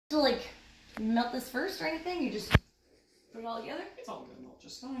To like melt this first or anything? You just put it all together? It's all gonna melt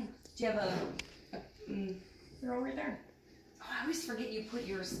just fine. Do you have a They're all right there. Oh, I always forget you put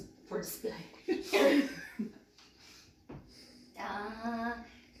yours for display.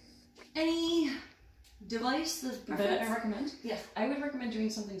 Any device that's That I recommend? Yes. I would recommend doing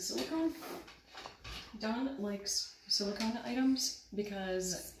something silicone. Dawn likes silicone items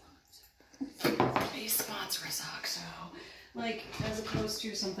because they sponsor us OXO. Like, as opposed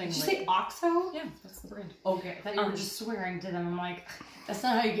to something Did you like... say OXO? Yeah, that's the brand. Okay, I thought you were just swearing to them. I'm like, that's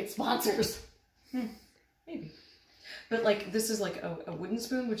not how you get sponsors. Maybe. But like, this is like a wooden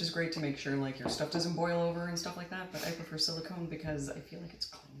spoon, which is great to make sure like your stuff doesn't boil over and stuff like that, but I prefer silicone because I feel like it's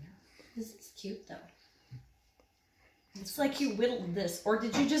cleaner. This is cute though. It's like you whittled this, or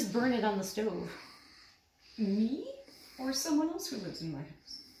did you just burn it on the stove? Me? Or someone else who lives in my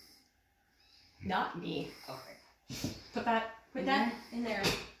house? Not me. Okay. Put that in there.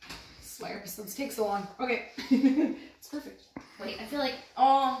 This is why episodes take so long. Okay. It's perfect. Wait, I feel like,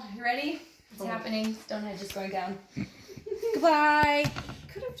 oh, you ready? It's happening. Stonehenge is going down. Goodbye.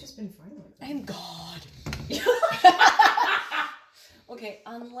 Could have just been fine like that. I'm God. Okay,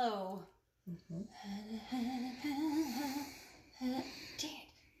 on low. Dang it.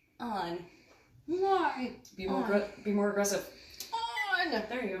 On. Why? Be more aggressive. On.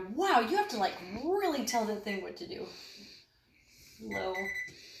 There you go. Wow, you have to like really tell the thing what to do. Low.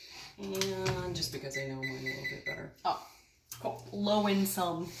 And just because I know mine a little bit better. Oh, cool. Low in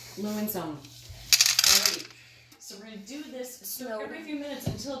some. Low and some. Alright. So we're gonna do this stir every few minutes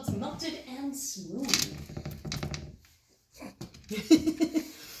until it's melted and smooth.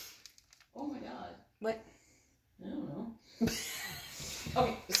 Oh my god. What? I don't know.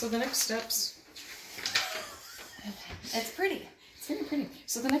 Okay, so the next steps. It's pretty. It's very pretty.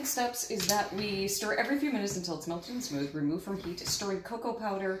 So the next steps is that we stir every few minutes until it's melted and smooth, remove from heat, stir in cocoa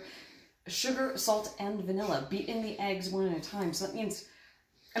powder, sugar, salt, and vanilla. Beat in the eggs one at a time. So that means,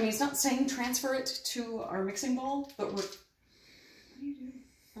 I mean, it's not saying transfer it to our mixing bowl, but we're... What are you doing?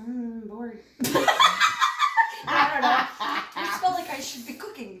 I'm bored. I don't know. I just felt like I should be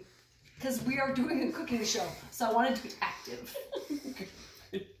cooking. Because we are doing a cooking show. So I wanted to be active.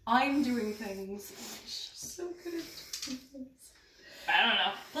 I'm doing things. So good at doing things. I don't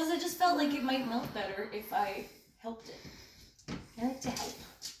know. Plus, I just felt like it might melt better if I helped it. I like to help.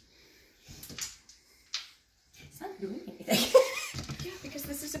 It's not doing anything. Yeah, because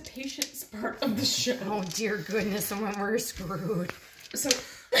this is a patience part of the show. Oh, dear goodness, and when we're screwed. So,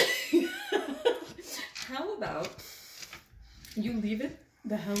 how about you leave it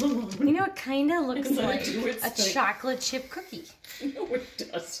the hell alone? You know, it kind of looks like a chocolate chip cookie. No,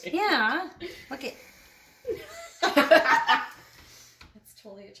 it doesn't. Yeah. Look it. It's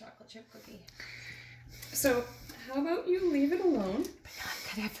totally a chocolate chip cookie. So, how about you leave it alone?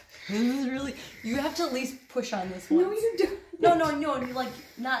 This is really, you have to at least push on this one. No, you don't. No, you're like,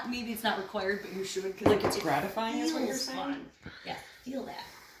 not, maybe it's not required, but you should. Cause Like it's gratifying is what you're saying? Fun. Yeah, feel that.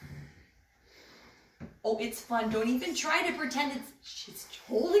 Oh, it's fun. Don't even try to pretend she's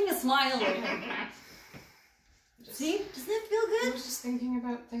holding a smile. See? Doesn't it feel I good? was just thinking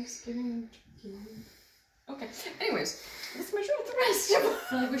about Thanksgiving and turkey. Okay, anyways, let's measure out the rest. I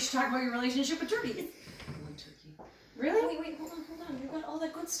feel like we should talk about your relationship with turkeys. I want turkey. Really? Wait, hold on. You got all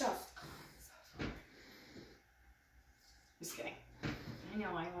that good stuff. Just kidding. I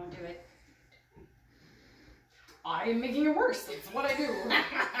know I won't do it. I'm making it worse. That's what I do.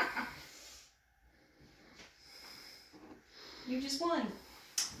 You just won.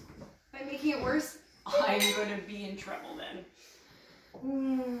 By making it worse, I'm going to be in trouble then.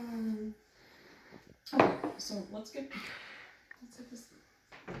 Okay, so let's get this.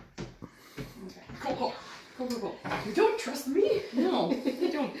 Okay. Cool. You don't trust me? No, I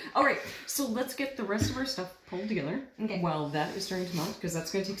don't. Alright, so let's get the rest of our stuff pulled together. Okay. While that is starting to melt, because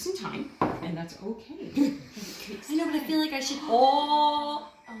that's going to take some time, and that's okay. I know, but I feel like I should... Oh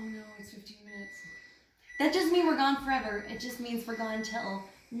no, it's 15 minutes. That doesn't mean we're gone forever. It just means we're gone till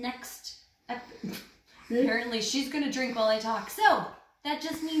next... Apparently, she's going to drink while I talk. So, that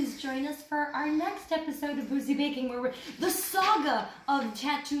just means join us for our next episode of Boozy Baking, where the saga of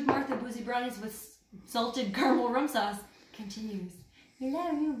Tattooed Martha Boozy Brownies with Salted Caramel Rum Sauce continues. We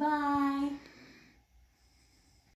love you, bye!